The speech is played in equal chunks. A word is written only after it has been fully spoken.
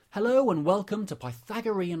Hello and welcome to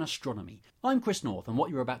Pythagorean Astronomy. I'm Chris North, and what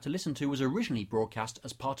you're about to listen to was originally broadcast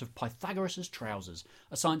as part of Pythagoras' Trousers,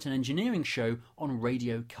 a science and engineering show on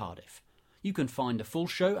Radio Cardiff. You can find a full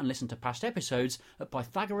show and listen to past episodes at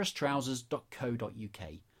pythagorastrousers.co.uk.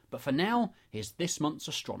 But for now, here's this month's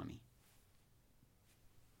astronomy.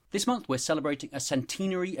 This month we're celebrating a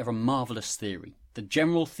centenary of a marvellous theory, the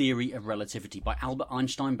general theory of relativity by Albert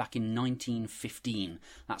Einstein back in 1915.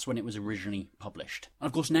 That's when it was originally published. And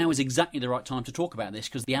of course now is exactly the right time to talk about this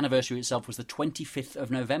because the anniversary itself was the 25th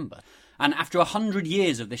of November. And after 100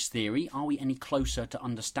 years of this theory, are we any closer to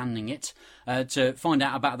understanding it? To find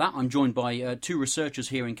out about that, I'm joined by two researchers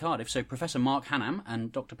here in Cardiff, so Professor Mark Hannam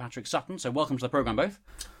and Dr. Patrick Sutton. So welcome to the programme both.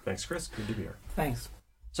 Thanks, Chris. Good to be here. Thanks.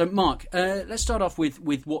 So, Mark, let's start off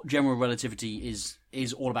with what general relativity is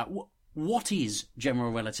all about. What is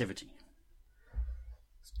general relativity?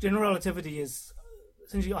 General relativity is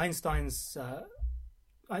essentially Einstein's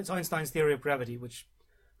theory of gravity, which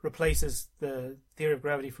replaces the theory of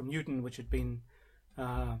gravity from Newton, which had been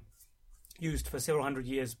used for several hundred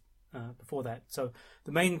years before that. So,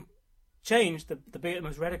 the main change, the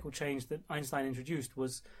most radical change that Einstein introduced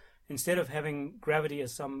was, instead of having gravity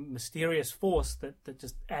as some mysterious force that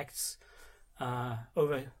just acts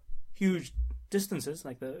over huge distances,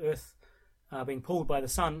 like the Earth being pulled by the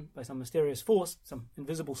sun by some mysterious force, some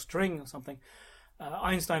invisible string or something,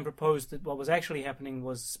 Einstein proposed that what was actually happening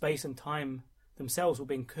was space and time themselves were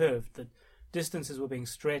being curved, that distances were being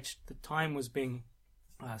stretched, that time was being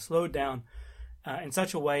slowed down in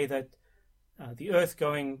such a way that the Earth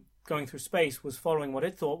going through space was following what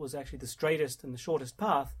it thought was actually the straightest and the shortest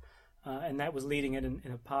path, and that was leading it in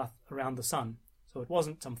a path around the sun. So it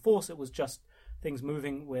wasn't some force, it was just things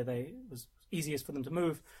moving where it was easiest for them to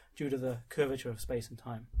move due to the curvature of space and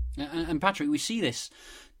time. And Patrick, we see this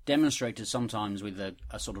demonstrated sometimes with a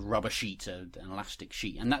sort of rubber sheet, an elastic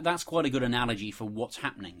sheet, and that's quite a good analogy for what's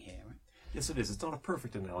happening here. Right? Yes, it is. It's not a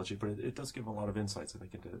perfect analogy, but it does give a lot of insights, I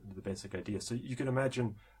think, into the basic idea. So you can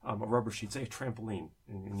imagine a rubber sheet, say a trampoline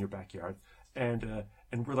in your backyard, and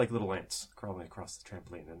we're like little ants crawling across the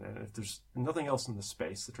trampoline. And if there's nothing else in the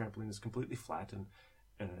space, the trampoline is completely flat and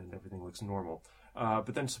everything looks normal.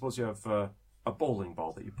 But then suppose you have a bowling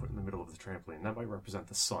ball that you put in the middle of the trampoline. That might represent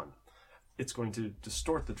the sun. It's going to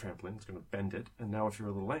distort the trampoline. It's going to bend it. And now if you're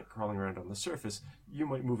a little ant crawling around on the surface, you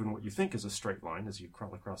might move in what you think is a straight line as you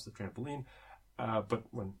crawl across the trampoline. But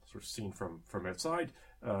when sort of seen from outside,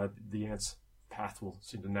 the ant's path will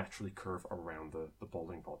seem to naturally curve around the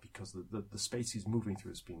bowling ball because the space he's moving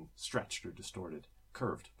through is being stretched or distorted,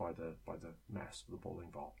 curved by the mass of the bowling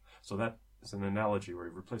ball. So that is an analogy where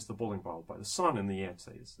you replace the bowling ball by the sun, and the ant,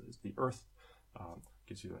 say, is the Earth.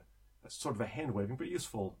 Gives you a sort of a hand-waving but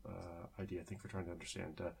useful idea, I think, for trying to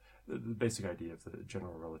understand the basic idea of the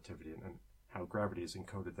general relativity and how gravity is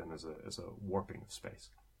encoded then as a warping of space.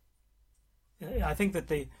 I think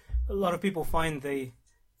that a lot of people find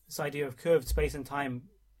this idea of curved space and time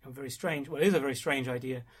very strange. Well, it is a very strange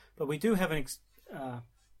idea, but we do have an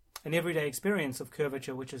everyday experience of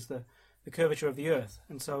curvature, which is the curvature of the Earth.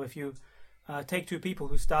 And so if you take two people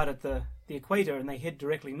who start at the equator and they head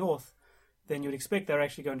directly north, then you'd expect they're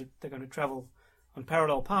going to travel on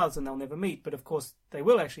parallel paths and they'll never meet. But of course they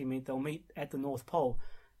will actually meet. They'll meet at the North Pole,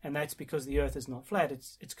 and that's because the Earth is not flat,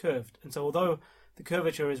 it's curved. And so although the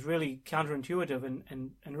curvature is really counterintuitive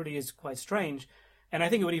and really is quite strange, and I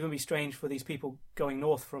think it would even be strange for these people going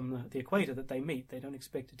north from the equator that they meet. They don't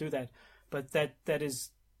expect to do that, but that is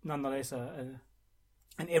nonetheless an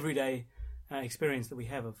everyday experience that we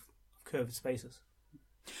have of curved spaces.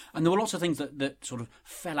 And there were lots of things that sort of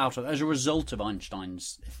fell out as a result of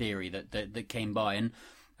Einstein's theory that came by,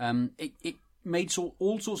 and it made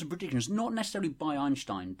all sorts of predictions, not necessarily by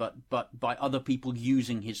Einstein, but by other people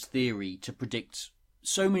using his theory to predict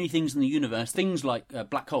so many things in the universe, things like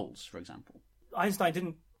black holes, for example. Einstein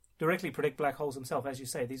didn't directly predict black holes himself, as you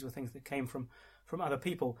say. These were things that came from other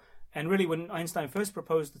people. And really, when Einstein first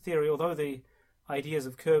proposed the theory, although the ideas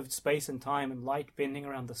of curved space and time and light bending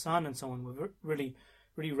around the sun and so on were really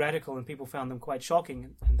radical, and people found them quite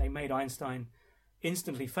shocking, and they made Einstein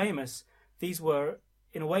instantly famous, these were,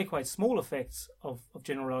 in a way, quite small effects of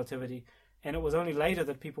general relativity. And it was only later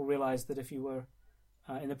that people realized that if you were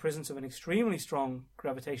in the presence of an extremely strong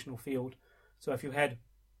gravitational field, so if you had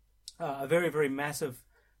a very, very massive,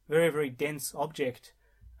 very, very dense object,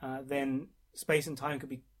 then space and time could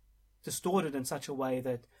be distorted in such a way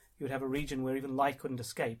that you would have a region where even light couldn't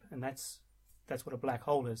escape, and that's what a black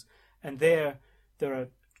hole is. And there are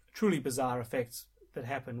truly bizarre effects that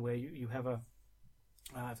happen where you have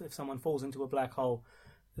if someone falls into a black hole,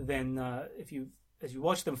 then as you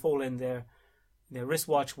watch them fall in, their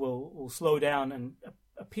wristwatch will slow down, and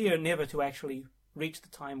appear never to actually reach the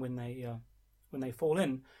time when they fall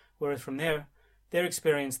in, whereas from their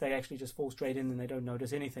experience they actually just fall straight in and they don't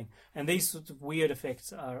notice anything. And these sorts of weird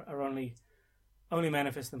effects are only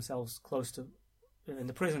manifest themselves close to in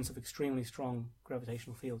the presence of extremely strong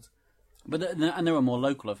gravitational fields. But and there are more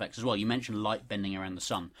local effects as well. You mentioned light bending around the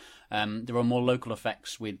sun. There are more local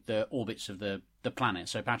effects with the orbits of the planet.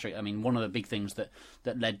 So, Patrick, I mean, one of the big things that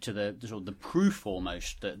led to the sort of the proof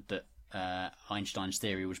almost that Einstein's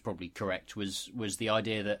theory was probably correct was the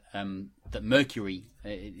idea that that Mercury,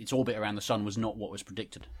 its orbit around the sun, was not what was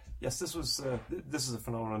predicted. Yes, this is a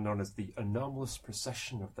phenomenon known as the anomalous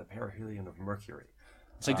precession of the perihelion of Mercury.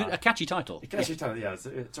 It's a catchy title. A catchy title, yeah.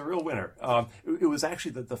 It's a real winner. It was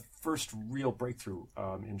actually the first real breakthrough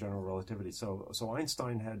in general relativity. So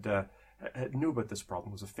Einstein had knew about this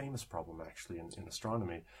problem. It was a famous problem, actually, in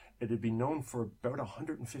astronomy. It had been known for about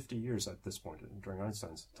 150 years at this point, during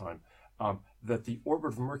Einstein's time, that the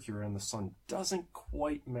orbit of Mercury around the sun doesn't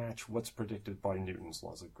quite match what's predicted by Newton's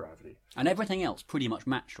laws of gravity. And everything else pretty much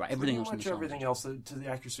matched, right? Everything else. Pretty much everything else, to the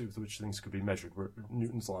accuracy with which things could be measured, where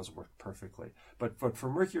Newton's laws worked perfectly. But for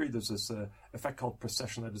Mercury, there's this effect called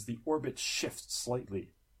precession. That is, the orbit shifts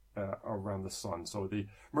slightly around the sun. So the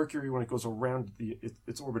Mercury, when it goes around,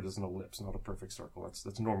 its orbit is an ellipse, not a perfect circle.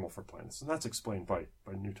 That's normal for planets, and that's explained by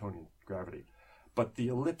Newtonian gravity. But the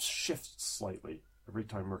ellipse shifts slightly every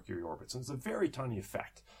time Mercury orbits, and it's a very tiny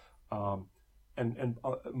effect. And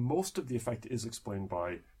most of the effect is explained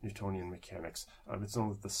by Newtonian mechanics. It's known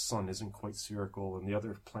that the sun isn't quite spherical, and the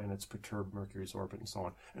other planets perturb Mercury's orbit, and so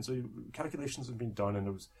on. And so calculations have been done, and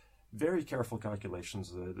it was very careful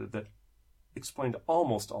calculations that explained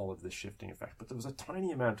almost all of this shifting effect. But there was a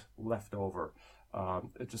tiny amount left over,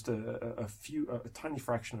 just a tiny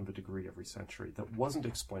fraction of a degree every century that wasn't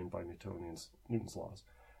explained by Newton's laws.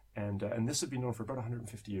 And this had been known for about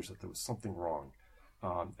 150 years that there was something wrong.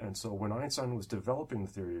 And so when Einstein was developing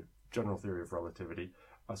the general theory of relativity,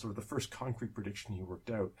 sort of the first concrete prediction he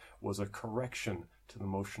worked out was a correction to the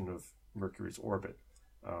motion of Mercury's orbit.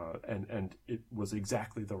 And it was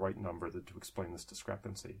exactly the right number to explain this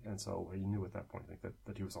discrepancy. And so he knew at that point, I think,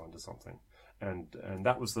 that he was onto something. And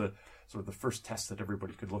that was the sort of the first test that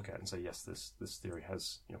everybody could look at and say, yes, this theory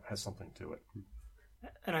has something to it.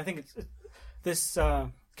 And I think this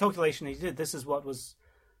calculation he did, this is what was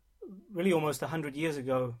really almost 100 years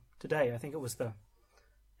ago today. I think it was the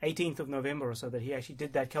 18th of November or so that he actually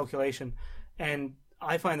did that calculation. And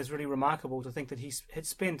I find this really remarkable to think that he had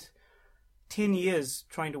spent 10 years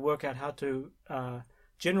trying to work out how to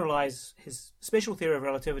generalize his special theory of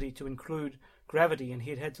relativity to include gravity, and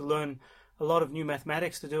he'd had to learn a lot of new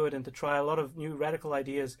mathematics to do it and to try a lot of new radical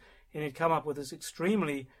ideas, and he'd come up with this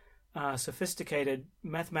extremely sophisticated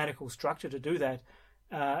mathematical structure to do that.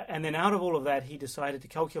 And then out of all of that, he decided to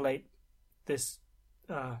calculate this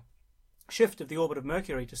shift of the orbit of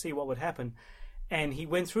Mercury to see what would happen. And he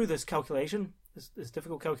went through this calculation, this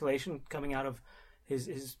difficult calculation coming out of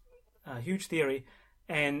his huge theory.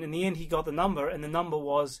 And in the end, he got the number, and the number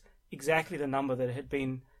was exactly the number that had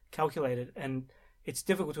been calculated. And it's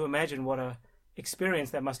difficult to imagine what a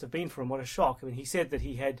experience that must have been for him, what a shock. I mean, he said that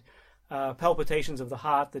he had palpitations of the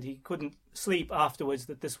heart, that he couldn't sleep afterwards,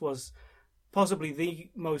 that this was possibly the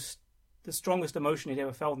strongest emotion he'd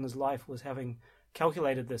ever felt in his life was having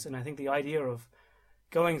calculated this. And I think the idea of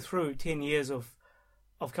going through 10 years of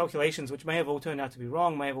calculations, which may have all turned out to be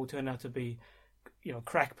wrong, may have all turned out to be,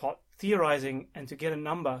 crackpot theorizing, and to get a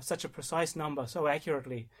number, such a precise number, so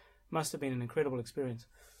accurately, must have been an incredible experience.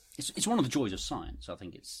 It's one of the joys of science. I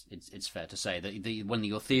think it's fair to say that when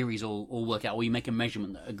your theories all work out, or you make a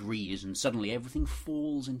measurement that agrees, and suddenly everything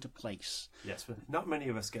falls into place. Yes, but not many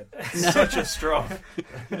of us get such a strong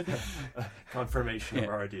confirmation of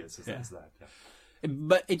our ideas as that. Yeah.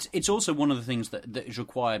 But it's also one of the things that is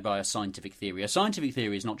required by a scientific theory. A scientific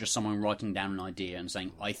theory is not just someone writing down an idea and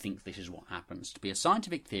saying, I think this is what happens. To be a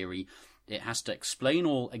scientific theory, it has to explain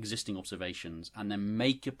all existing observations and then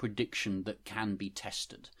make a prediction that can be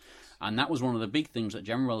tested. And that was one of the big things that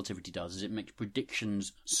general relativity does, is it makes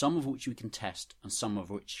predictions, some of which we can test and some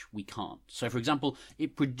of which we can't. So, for example,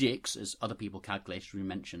 it predicts, as other people calculated, we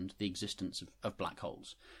mentioned, the existence of black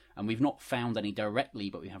holes. And we've not found any directly,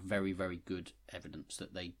 but we have very, very good evidence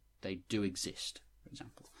that they do exist, for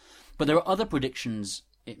example. But there are other predictions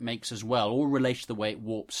it makes as well, all related to the way it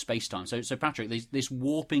warps space-time. So Patrick, this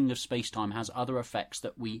warping of space-time has other effects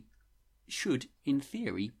that we should, in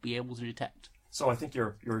theory, be able to detect. So I think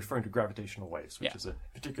you're referring to gravitational waves, which is a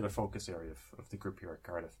particular focus area of the group here at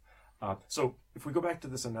Cardiff. So if we go back to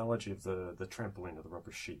this analogy of the trampoline or the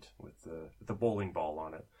rubber sheet with the bowling ball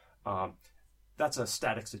on it, that's a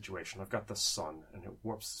static situation. I've got the sun, and it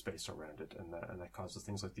warps space around it, and that causes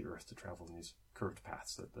things like the Earth to travel in these curved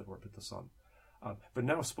paths that orbit the sun. But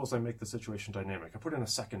now suppose I make the situation dynamic. I put in a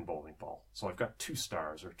second bowling ball. So I've got 2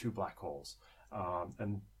 stars or 2 black holes,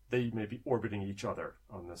 and they may be orbiting each other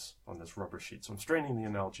on this rubber sheet. So I'm straining the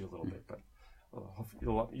analogy a little bit, but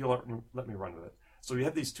you'll let me run with it. So we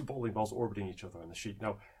have these 2 bowling balls orbiting each other on the sheet.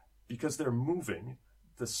 Now, because they're moving,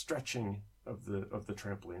 the stretching of the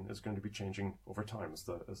trampoline is going to be changing over time as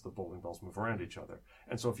the bowling balls move around each other.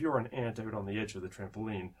 And so if you're an ant out on the edge of the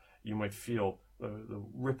trampoline, you might feel the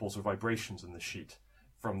ripples or vibrations in the sheet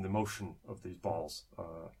from the motion of these balls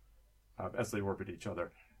as they orbit each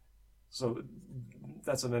other. So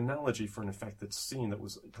that's an analogy for an effect that's seen, that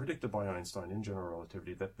was predicted by Einstein in general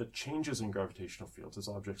relativity, that the changes in gravitational fields as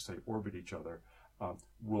objects, say, orbit each other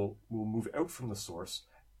will move out from the source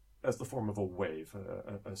as the form of a wave,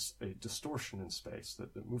 a distortion in space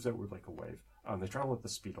that moves outward like a wave. They travel at the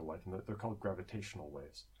speed of light, and they're called gravitational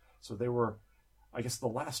waves. So they were, I guess, the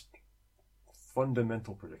last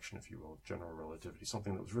fundamental prediction, if you will, of general relativity,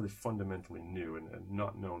 something that was really fundamentally new and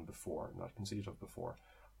not known before, not conceived of before.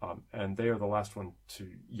 And they are the last one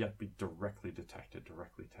to yet be directly detected,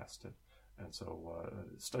 directly tested. And so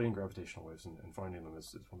studying gravitational waves and finding them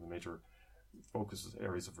is one of the major focuses,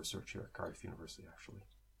 areas of research here at Cardiff University, actually.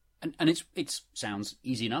 And it sounds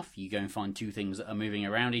easy enough. You go and find 2 things that are moving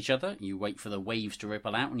around each other. You wait for the waves to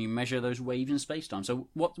ripple out, and you measure those waves in space-time. So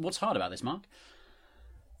what's hard about this, Mark?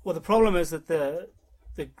 Well, the problem is that the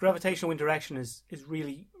gravitational interaction is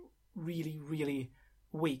really, really, really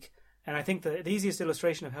weak. And I think the easiest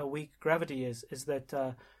illustration of how weak gravity is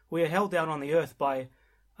that we are held down on the Earth by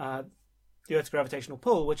the Earth's gravitational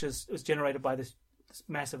pull, which is generated by this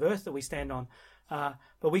massive Earth that we stand on.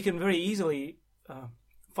 But we can very easily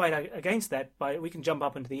fight against that we can jump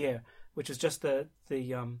up into the air, which is just the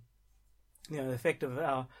effect of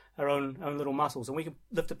our own little muscles, and we can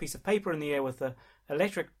lift a piece of paper in the air with the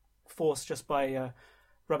electric force just by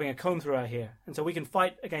rubbing a comb through our hair, and so we can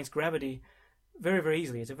fight against gravity very, very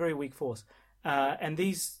easily. It's a very weak force, and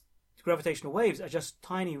these gravitational waves are just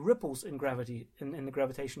tiny ripples in gravity in the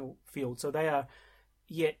gravitational field, so they are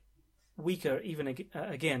yet weaker even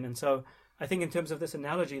again. And so I think in terms of this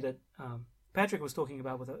analogy that Patrick was talking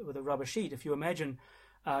about with a rubber sheet, if you imagine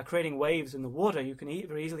creating waves in the water, you can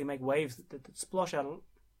very easily make waves that splosh out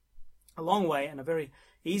a long way and are very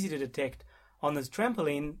easy to detect. On this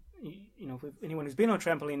trampoline, anyone who's been on a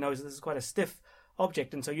trampoline knows that this is quite a stiff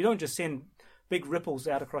object, and so you don't just send big ripples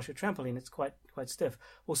out across your trampoline. It's quite stiff.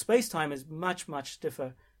 Well, space-time is much, much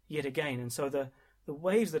stiffer yet again, and so the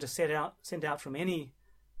waves that are sent out from any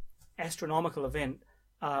astronomical event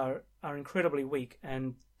are incredibly weak,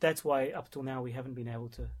 and that's why up till now we haven't been able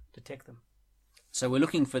to detect them. So we're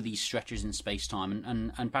looking for these stretches in space-time,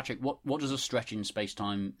 and Patrick, what does a stretch in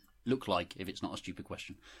space-time look like, if it's not a stupid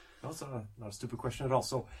question? No, it's not a stupid question at all.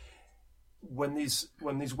 So when these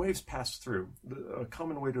waves pass through, a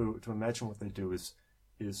common way to imagine what they do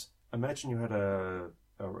is imagine you had a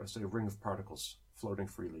ring of particles floating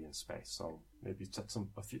freely in space. So maybe it's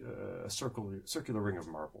a circular ring of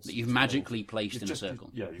marbles that you've magically placed in a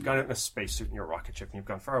circle. Yeah, you've got it in a spacesuit in your rocket ship, and you've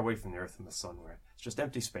gone far away from the Earth and the Sun, where it's just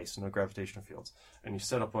empty space and no gravitational fields, and you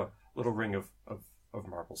set up a little ring of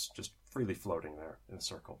marbles just freely floating there in a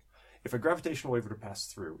circle. If a gravitational wave were to pass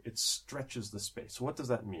through, it stretches the space. So what does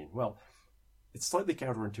that mean? Well, it's slightly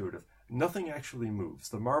counterintuitive. Nothing actually moves.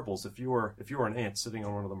 The marbles, if you were an ant sitting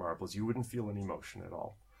on one of the marbles, you wouldn't feel any motion at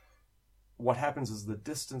all. What happens is the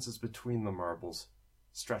distances between the marbles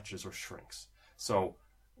stretches or shrinks. So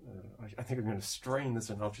I think I'm going to strain this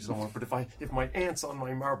analogy somewhat, but if my ants on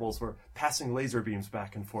my marbles were passing laser beams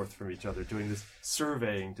back and forth from each other, doing this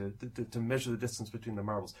surveying to measure the distance between the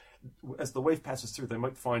marbles, as the wave passes through, they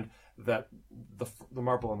might find that the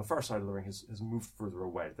marble on the far side of the ring has moved further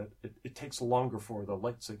away, that it takes longer for the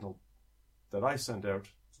light signal that I send out,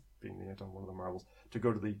 being the ant on one of the marbles, to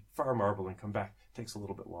go to the far marble and come back. It takes a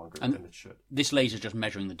little bit longer than it should. This laser is just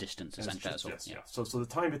measuring the distance, essentially. Yes, yeah. So the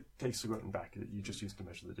time it takes to go out and back, you just use to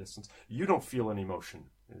measure the distance. You don't feel any motion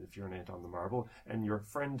if you're an ant on the marble, and your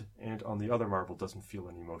friend ant on the other marble doesn't feel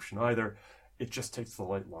any motion either. It just takes the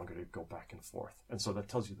light longer to go back and forth. And so that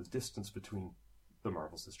tells you the distance between the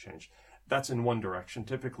marbles has changed. That's in one direction.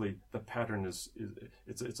 Typically, the pattern it's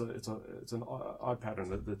an odd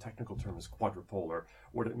pattern. The technical term is quadrupolar.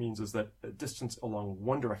 What it means is that a distance along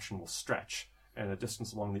one direction will stretch, and a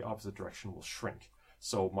distance along the opposite direction will shrink.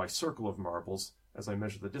 So my circle of marbles, as I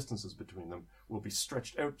measure the distances between them, will be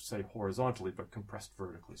stretched out, say, horizontally, but compressed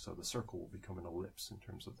vertically. So the circle will become an ellipse in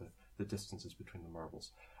terms of the distances between the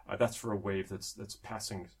marbles. That's for a wave that's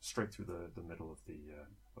passing straight through the middle of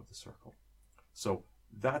the circle. So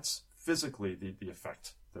that's physically the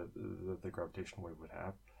effect that the gravitational wave would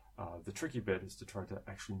have. The tricky bit is to try to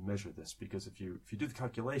actually measure this, because if you do the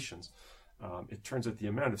calculations, it turns out the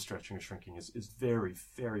amount of stretching or shrinking is very,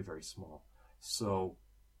 very, very small. So,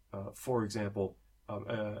 for example,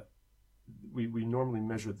 we normally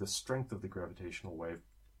measure the strength of the gravitational wave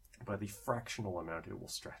by the fractional amount it will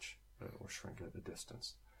stretch or shrink at a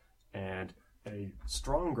distance. And a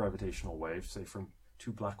strong gravitational wave, say from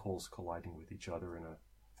two black holes colliding with each other in a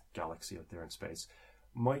galaxy out there in space,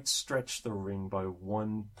 might stretch the ring by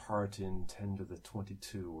 1 part in 10 to the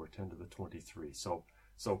 22 or 10 to the 23. So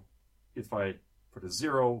if I put a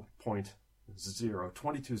 0.0,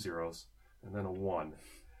 22 zeros, and then a 1,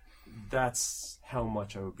 that's how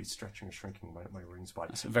much I would be stretching or shrinking my rings by.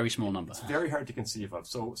 That's a very small number. It's very hard to conceive of.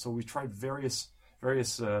 So we tried various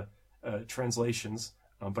translations,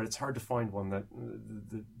 but it's hard to find one that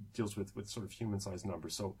deals with sort of human-sized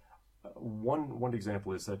numbers. So one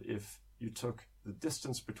example is that if you took the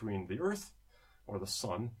distance between the Earth or the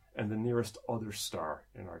Sun and the nearest other star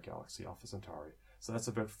in our galaxy, Alpha Centauri, so that's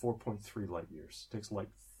about 4.3 light years. It takes light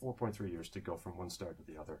 4.3 years to go from one star to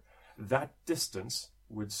the other. That distance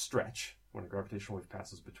would stretch when a gravitational wave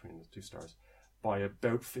passes between the two stars by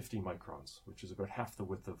about 50 microns, which is about half the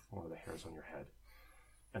width of one of the hairs on your head.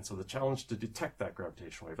 And so the challenge to detect that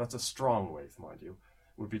gravitational wave, that's a strong wave, mind you,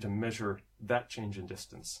 would be to measure that change in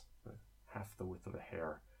distance, half the width of a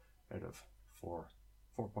hair, out of 4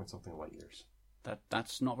 point something light years.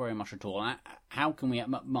 That's not very much at all. How can we,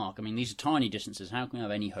 Mark? I mean, these are tiny distances. How can we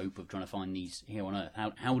have any hope of trying to find these here on Earth?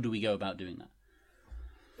 How do we go about doing that?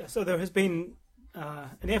 Yeah, so there has been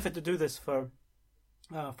an effort to do this for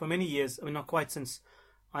many years. I mean, not quite since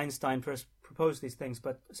Einstein first proposed these things,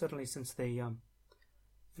 but certainly since the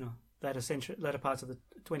latter parts of the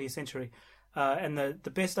 20th century. And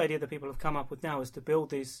the best idea that people have come up with now is to build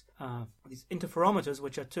these interferometers,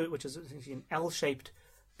 which is essentially an L-shaped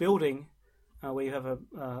building where you have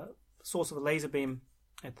a source of a laser beam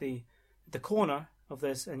at the corner of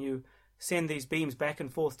this, and you send these beams back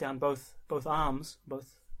and forth down both arms,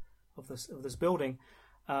 both of this building,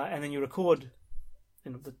 and then you record.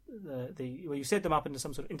 You set them up into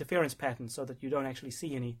some sort of interference pattern so that you don't actually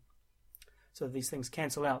see any. So that these things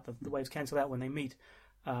cancel out. The waves cancel out when they meet.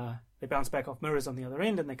 They bounce back off mirrors on the other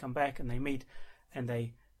end, and they come back and they meet, and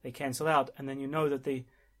they cancel out. And then you know that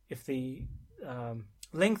if the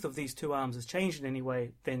length of these two arms has changed in any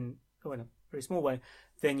way, then, or in a very small way,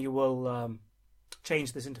 then you will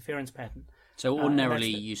change this interference pattern. So ordinarily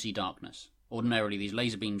you see darkness. Ordinarily these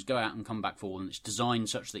laser beams go out and come back forward, and it's designed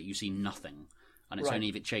such that you see nothing, and it's only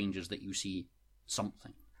if it changes that you see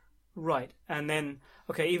something. Right, and then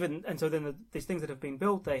these things that have been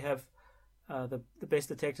built, they have the best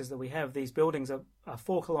detectors that we have. These buildings are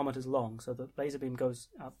 4 kilometers long, so the laser beam goes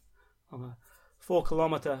up on a 4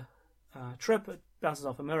 kilometer trip. It bounces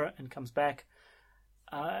off a mirror and comes back,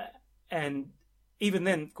 and even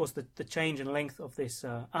then, of course, the change in length of this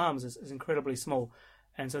arms is incredibly small,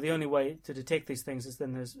 and so the only way to detect these things is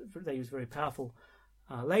then they use very powerful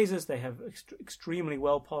lasers. They have extremely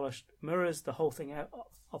well polished mirrors. The whole thing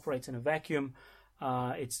operates in a vacuum.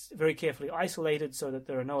 It's very carefully isolated so that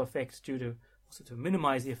there are no effects to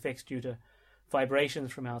minimize the effects due to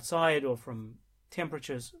vibrations from outside or from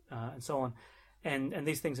temperatures and so on. And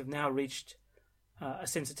these things have now reached a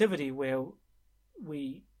sensitivity where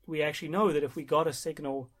we actually know that if we got a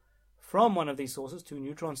signal from one of these sources, 2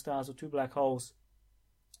 neutron stars or 2 black holes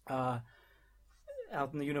out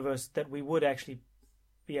in the universe, that we would actually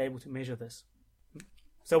be able to measure this.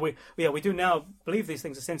 So we do now believe these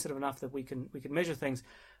things are sensitive enough that we can measure things.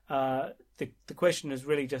 The question is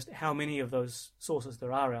really just how many of those sources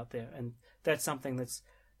there are out there, and that's something that's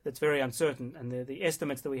very uncertain. And the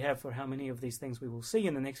estimates that we have for how many of these things we will see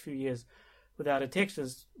in the next few years without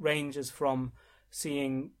detectors ranges from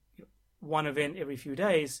seeing one event every few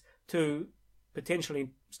days to potentially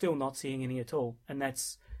still not seeing any at all. And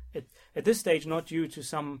that's at this stage not due to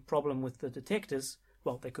some problem with the detectors.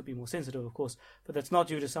 Well, they could be more sensitive, of course, but that's not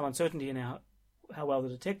due to some uncertainty in how well the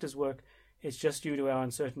detectors work. It's just due to our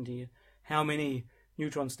uncertainty how many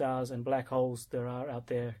neutron stars and black holes there are out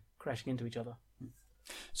there crashing into each other.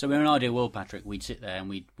 So in an ideal world, Patrick, we'd sit there and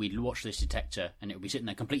we'd watch this detector, and it would be sitting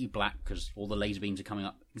there completely black because all the laser beams are coming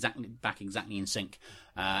up exactly in sync,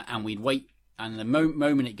 and we'd wait, and the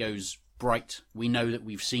moment it goes bright, we know that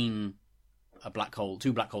we've seen a black hole,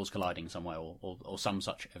 2 black holes colliding somewhere, or some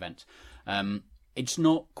such event. It's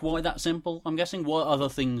not quite that simple, I'm guessing. What other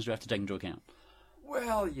things do we have to take into account?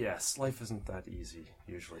 Well, yes, life isn't that easy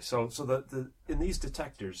usually. So the in these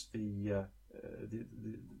detectors, that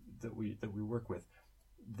we work with,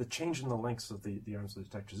 the change in the lengths of the arms of the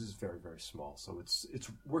detectors is very, very small. So it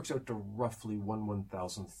works out to roughly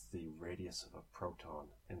 1/1000th the radius of a proton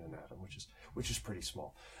in an atom, which is pretty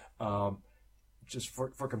small. Just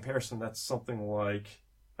for comparison, that's something like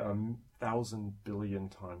 1,000 billion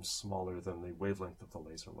times smaller than the wavelength of the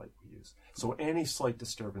laser light we use. So any slight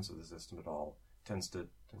disturbance of the system at all tends to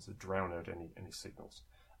drown out any signals.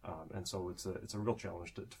 And so it's a real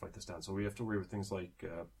challenge to fight this down. So we have to worry with things like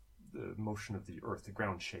the motion of the Earth, the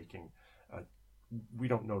ground shaking. We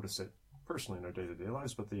don't notice it personally in our day-to-day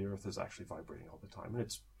lives, but the Earth is actually vibrating all the time, and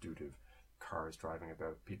it's due to cars driving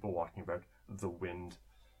about, people walking about, the wind,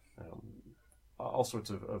 all sorts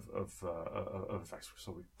of effects.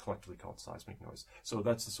 So we collectively call it seismic noise. So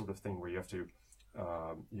that's the sort of thing where you have to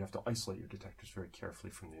isolate your detectors very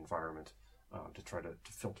carefully from the environment to try to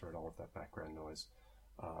filter out all of that background noise.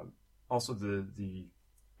 Also,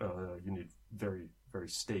 you need very, very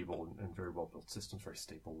stable and very well built systems, very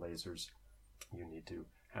stable lasers. You need to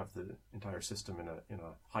have the entire system in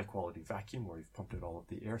a high quality vacuum where you've pumped out all of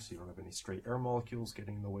the air, so you don't have any stray air molecules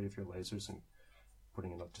getting in the way of your lasers and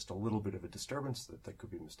putting in just a little bit of a disturbance that could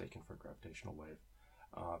be mistaken for a gravitational wave.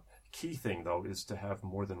 Key thing though is to have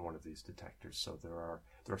more than one of these detectors. So there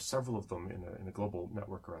are several of them in a global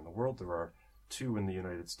network around the world. There are two in the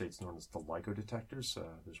United States known as the LIGO detectors.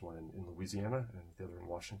 There's one in Louisiana and the other in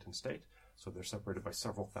Washington State. So they're separated by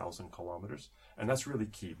several thousand kilometers. And that's really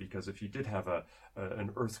key, because if you did have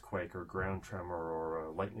an earthquake or ground tremor or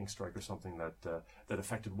a lightning strike or something that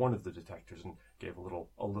affected one of the detectors and gave a little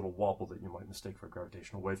wobble that you might mistake for a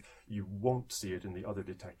gravitational wave, you won't see it in the other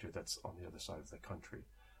detector that's on the other side of the country.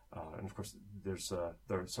 And of course, there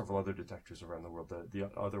are several other detectors around the world. The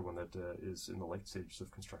other one that is in the late stages of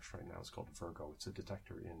construction right now is called Virgo. It's a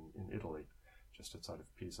detector in Italy, just outside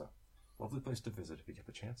of Pisa. Lovely place to visit if you get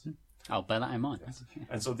the chance. I'll bear that in mind. Yes.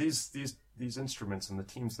 And so these instruments and the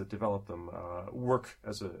teams that develop them work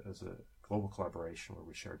as a global collaboration where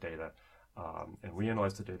we share data. And we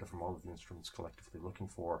analyze the data from all of the instruments collectively, looking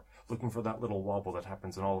for that little wobble that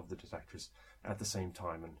happens in all of the detectors at the same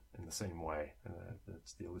time and in the same way.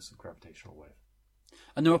 It's the elusive gravitational wave.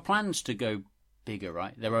 And there are plans to go bigger,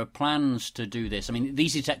 right? There are plans to do this. I mean,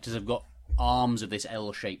 these detectors have got arms of this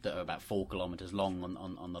L shape that are about 4 kilometers long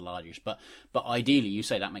on the largest. But ideally, you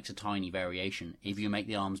say that makes a tiny variation. If you make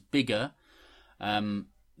the arms bigger,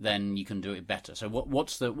 then you can do it better. So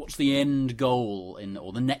what's the end goal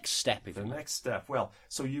or the next step? Next step. Well,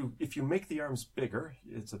 so if you make the arms bigger,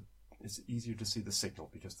 it's easier to see the signal,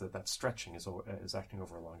 because that stretching is acting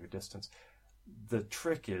over a longer distance. The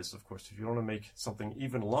trick is, of course, if you want to make something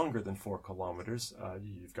even longer than 4 kilometers,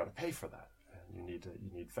 you've got to pay for that. And you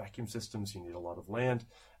need vacuum systems. You need a lot of land,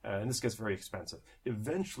 and this gets very expensive.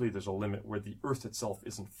 Eventually, there's a limit where the Earth itself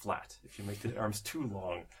isn't flat. If you make the arms too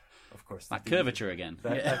long, of course, that curvature again.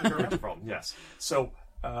 That curvature problem, yes. So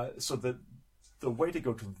the way to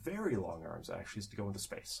go to very long arms actually is to go into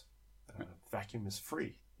space. Vacuum is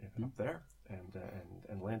free up there,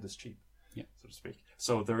 and land is cheap, so to speak.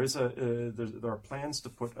 So there are plans to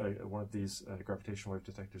put one of these gravitational wave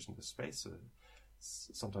detectors into space.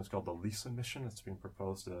 Sometimes called the LISA mission. It's being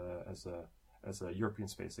proposed as a European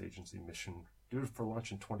Space Agency mission, due for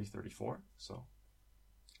launch in 2034. So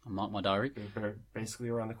I'll mark my diary. Basically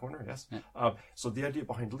around the corner, yes. Yeah. So the idea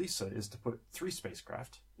behind LISA is to put 3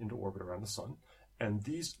 spacecraft into orbit around the sun, and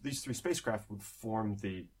these 3 spacecraft would form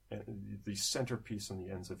the centerpiece on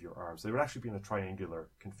the ends of your arms. They would actually be in a triangular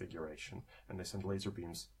configuration, and they send laser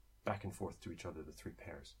beams back and forth to each other, the 3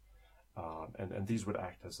 pairs. And these would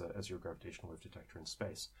act as your gravitational wave detector in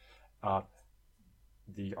space.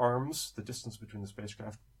 The arms, the distance between the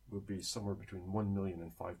spacecraft, would be somewhere between 1 million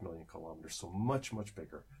and 5 million kilometers, so much, much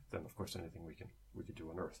bigger than, of course, anything we could do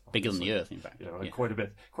on Earth. Bigger than the Earth, in fact. Quite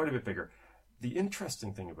a bit bigger. The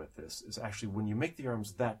interesting thing about this is actually when you make the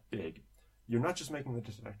arms that big, you're not just making the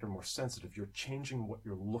detector more sensitive, you're changing what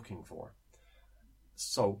you're looking for.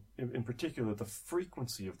 So, in particular, the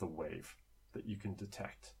frequency of the wave that you can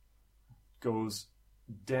detect goes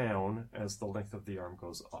down as the length of the arm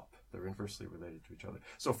goes up. They're inversely related to each other.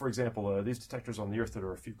 So, for example, these detectors on the Earth that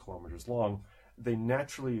are a few kilometers long, they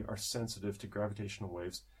naturally are sensitive to gravitational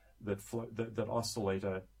waves that oscillate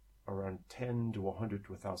at around 10 to 100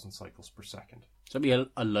 to 1,000 cycles per second. So it'd be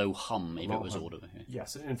a low hum if it was audible. Yeah.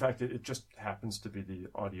 Yes, in fact, it just happens to be the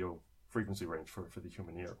audio frequency range for the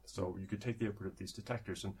human ear. So you could take the output of these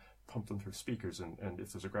detectors and pump them through speakers, and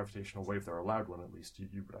if there's a gravitational wave there, a loud one at least,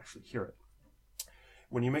 you would actually hear it.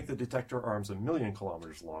 When you make the detector arms 1 million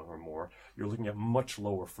kilometers long or more, you're looking at much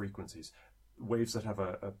lower frequencies, waves that have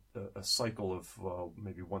a cycle of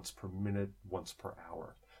maybe once per minute, once per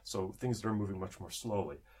hour. So things that are moving much more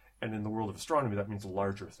slowly. And in the world of astronomy, that means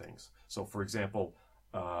larger things. So, for example,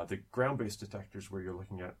 the ground-based detectors, where you're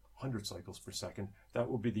looking at 100 cycles per second, that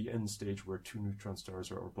will be the end stage where two neutron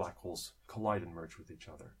stars or black holes collide and merge with each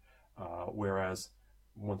other. Whereas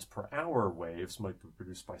once per hour waves might be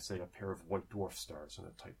produced by, say, a pair of white dwarf stars in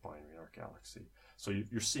a tight binary in our galaxy. So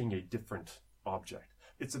you're seeing a different object.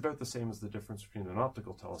 It's about the same as the difference between an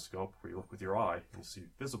optical telescope, where you look with your eye and you see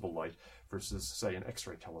visible light, versus, say, an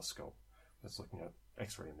X-ray telescope that's looking at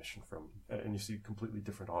X-ray emission from, and you see completely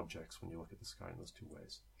different objects when you look at the sky in those two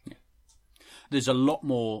ways. Yeah. There's a lot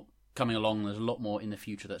more coming along. There's a lot more in the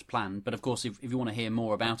future that's planned. But of course, if you want to hear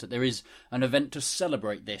more about it, there is an event to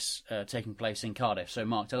celebrate this taking place in Cardiff. So,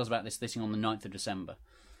 Mark, tell us about this thing on the 9th of December.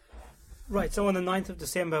 Right. So on the 9th of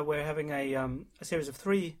December, we're having a series of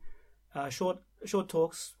three short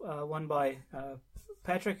talks, one by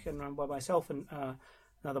Patrick and one by myself, and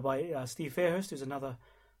another by Steve Fairhurst, who's another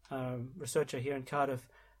researcher here in Cardiff.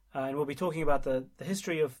 And we'll be talking about the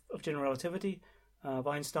history of general relativity, of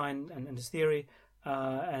Einstein and his theory,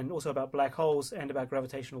 and also about black holes and about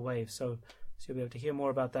gravitational waves. So you'll be able to hear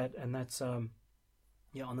more about that. And that's on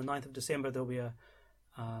the 9th of December. There'll be a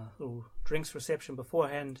little drinks reception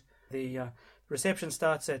beforehand. The reception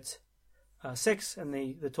starts at 6, and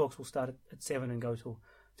the talks will start at 7 and go till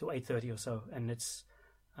 8:30 or so. And it's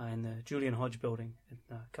in the Julian Hodge building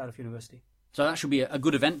at Cardiff University. So that should be a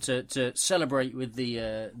good event to celebrate with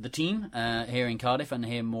the team here in Cardiff and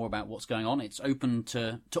hear more about what's going on. It's open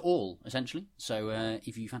to all, essentially. So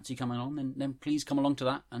if you fancy coming along, then please come along to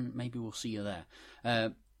that, and maybe we'll see you there.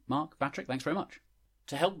 Mark, Patrick, thanks very much.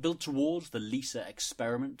 To help build towards the LISA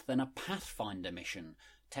experiment, then a Pathfinder mission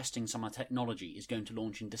testing some of our technology is going to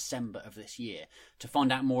launch in December of this year. To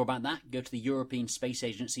find out more about that, go to the European Space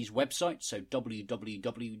Agency's website, so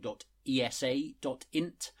www.esa.int,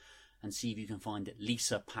 and see if you can find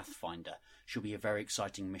LISA Pathfinder. Should be a very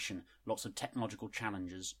exciting mission, lots of technological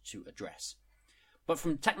challenges to address. But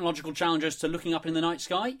from technological challenges to looking up in the night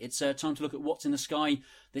sky, it's time to look at what's in the sky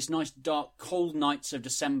this nice, dark, cold nights of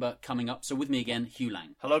December coming up. So with me again, Hugh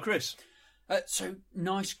Lang. Hello, Chris. So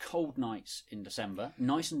nice cold nights in December,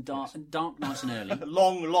 nice and dark, yes. Dark nice and early.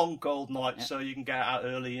 long cold nights, so you can get out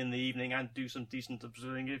early in the evening and do some decent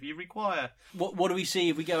observing if you require. What do we see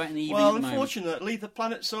if we go out in the evening? Well, unfortunately, the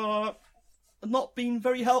planets are not being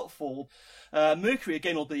very helpful. Mercury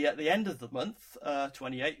again will be at the end of the month,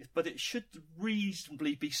 28th, but it should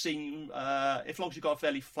reasonably be seen as long as you've got a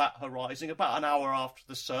fairly flat horizon, about an hour after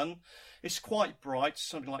the sun. It's quite bright,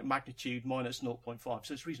 something like magnitude minus 0.5,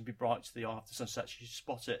 so it's reasonably bright to the after sunset. You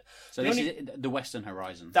spot it. So this is the western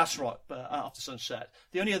horizon. That's right, after sunset.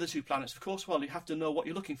 The only other two planets, of course, well, you have to know what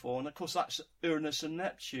you're looking for, and of course that's Uranus and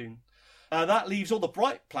Neptune. That leaves all the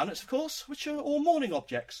bright planets, of course, which are all morning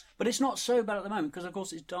objects. But it's not so bad at the moment because, of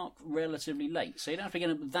course, it's dark relatively late. So you don't have to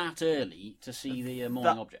get up that early to see the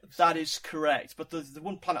morning objects. That is correct. But the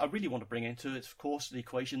one planet I really want to bring into it, of course, the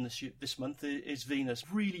equation this month is Venus.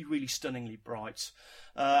 Really, really stunningly bright.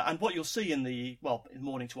 And what you'll see in the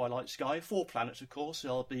morning twilight sky, 4 planets, of course.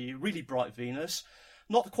 There'll be really bright Venus.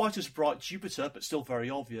 Not quite as bright Jupiter, but still very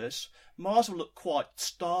obvious. Mars will look quite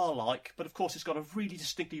star-like, but of course it's got a really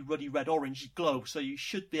distinctly ruddy red-orange glow, so you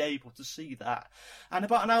should be able to see that. And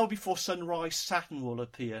about an hour before sunrise, Saturn will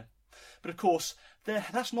appear. But of course,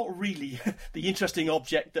 that's not really the interesting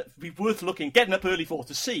object that would be worth getting up early for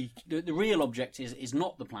to see. The real object is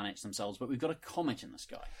not the planets themselves, but we've got a comet in the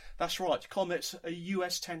sky. That's right. Comet's a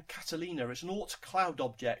US-10 Catalina. It's an Oort cloud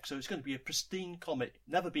object, so it's going to be a pristine comet.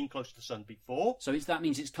 Never been close to the sun before. So that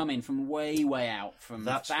means it's come in from way, way out, from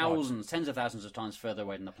tens of thousands of times further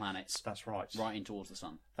away than the planets. That's right. Right in towards the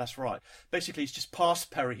sun. That's right. Basically, it's just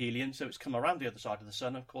past perihelion, so it's come around the other side of the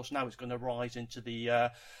sun. Of course, now it's going to rise into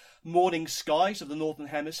the morning skies of the northern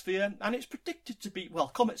hemisphere, and it's predicted to be,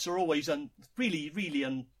 comets are always really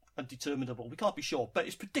undeterminable. We can't be sure, but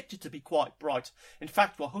it's predicted to be quite bright. In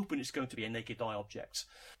fact, we're hoping it's going to be a naked eye object.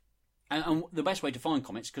 And the best way to find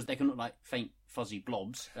comets, because they can look like faint fuzzy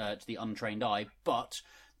blobs to the untrained eye, but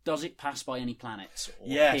does it pass by any planets?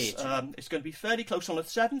 Yes, it's going to be fairly close on the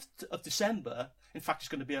 7th of December. In fact, it's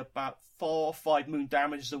going to be about 4 or 5 moon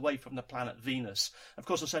diameters away from the planet Venus. Of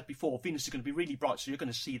course, I said before, Venus is going to be really bright, so you're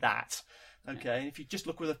going to see that. Okay, and if you just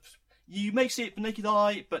look you may see it with naked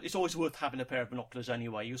eye, but it's always worth having a pair of binoculars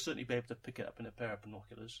anyway. You'll certainly be able to pick it up in a pair of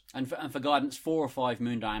binoculars. And for guidance, 4 or 5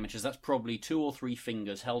 moon diameters, that's probably 2 or 3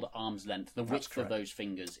 fingers held at arm's length. The width of those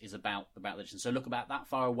fingers is about the distance. So look about that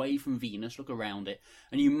far away from Venus, look around it,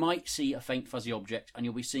 and you might see a faint fuzzy object, and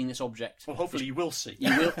you'll be seeing this object. Well, hopefully you will see.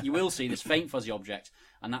 You will see this faint fuzzy object,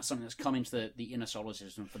 and that's something that's come into the inner solar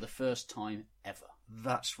system for the first time ever.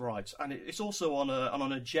 That's right, and it's also on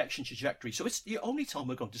an ejection trajectory. So it's the only time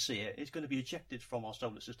we're going to see it. It's going to be ejected from our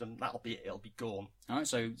solar system. That'll be it. It'll be gone. All right,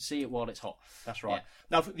 so see it while it's hot. That's right.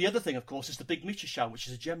 Yeah. Now, the other thing, of course, is the big meteor shower, which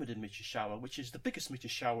is a Geminid meteor shower, which is the biggest meteor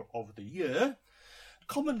shower of the year,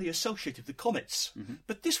 commonly associated with comets. Mm-hmm.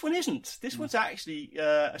 But this one isn't. This one's actually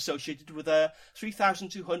associated with a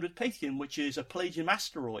 3200 Pythian, which is a Palladium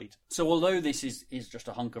asteroid. So although this is just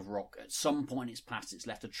a hunk of rock, at some point it's passed, it's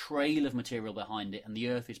left a trail of material behind it, and the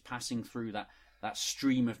Earth is passing through that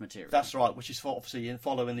stream of material. That's right, which is obviously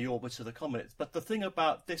following the orbit of the comet. But the thing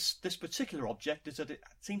about this particular object is that it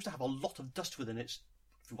seems to have a lot of dust within its,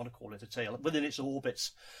 if you want to call it a tail, within its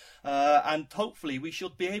orbits. And hopefully we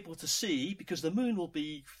should be able to see, because the moon will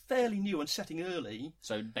be fairly new and setting early.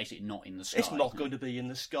 So basically not in the sky. It's not going to be in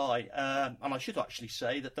the sky. And I should actually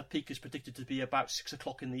say that the peak is predicted to be about 6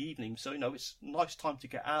 o'clock in the evening. So, it's a nice time to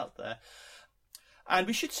get out there. And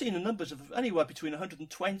we should see in the numbers of anywhere between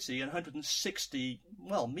 120 and 160,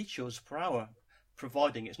 meteors per hour,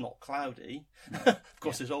 providing it's not cloudy. Of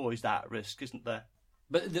course, there's always that risk, isn't there?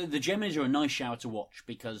 But the Geminis are a nice shower to watch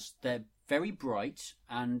because they're very bright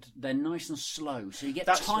and they're nice and slow, so you get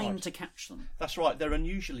time to catch them. That's right, they're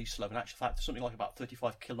unusually slow. In actual fact, something like about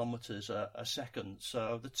 35 kilometres a second.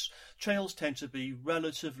 So the trails tend to be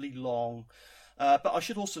relatively long. But I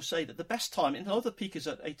should also say that the best time, in other peak is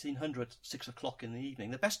at 1800, 6 o'clock in the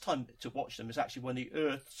evening, the best time to watch them is actually when the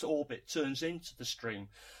Earth's orbit turns into the stream.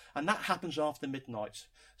 And that happens after midnight.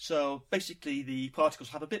 So basically the particles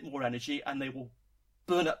have a bit more energy and they will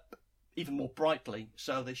burn up even more brightly,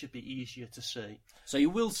 so they should be easier to see. So you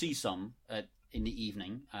will see some in the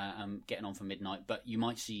evening, getting on for midnight, but you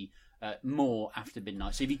might see more after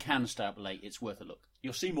midnight. So if you can stay up late, it's worth a look.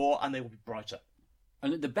 You'll see more and they will be brighter.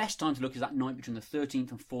 And the best time to look is that night between the 13th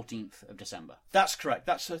and 14th of December. That's correct.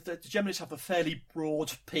 The Geminis have a fairly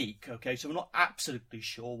broad peak, okay? So we're not absolutely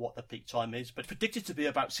sure what the peak time is, but predicted to be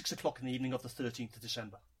about 6 o'clock in the evening of the 13th of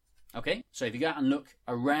December. Okay, so if you go out and look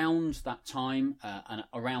around that time and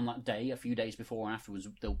around that day, a few days before and afterwards,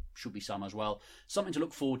 there should be some as well. Something to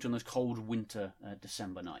look forward to on those cold winter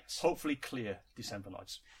December nights. Hopefully clear December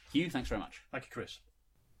nights. Hugh, thanks very much. Thank you, Chris.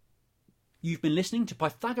 You've been listening to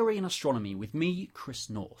Pythagorean Astronomy with me, Chris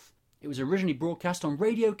North. It was originally broadcast on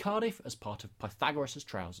Radio Cardiff as part of Pythagoras'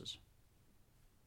 Trousers.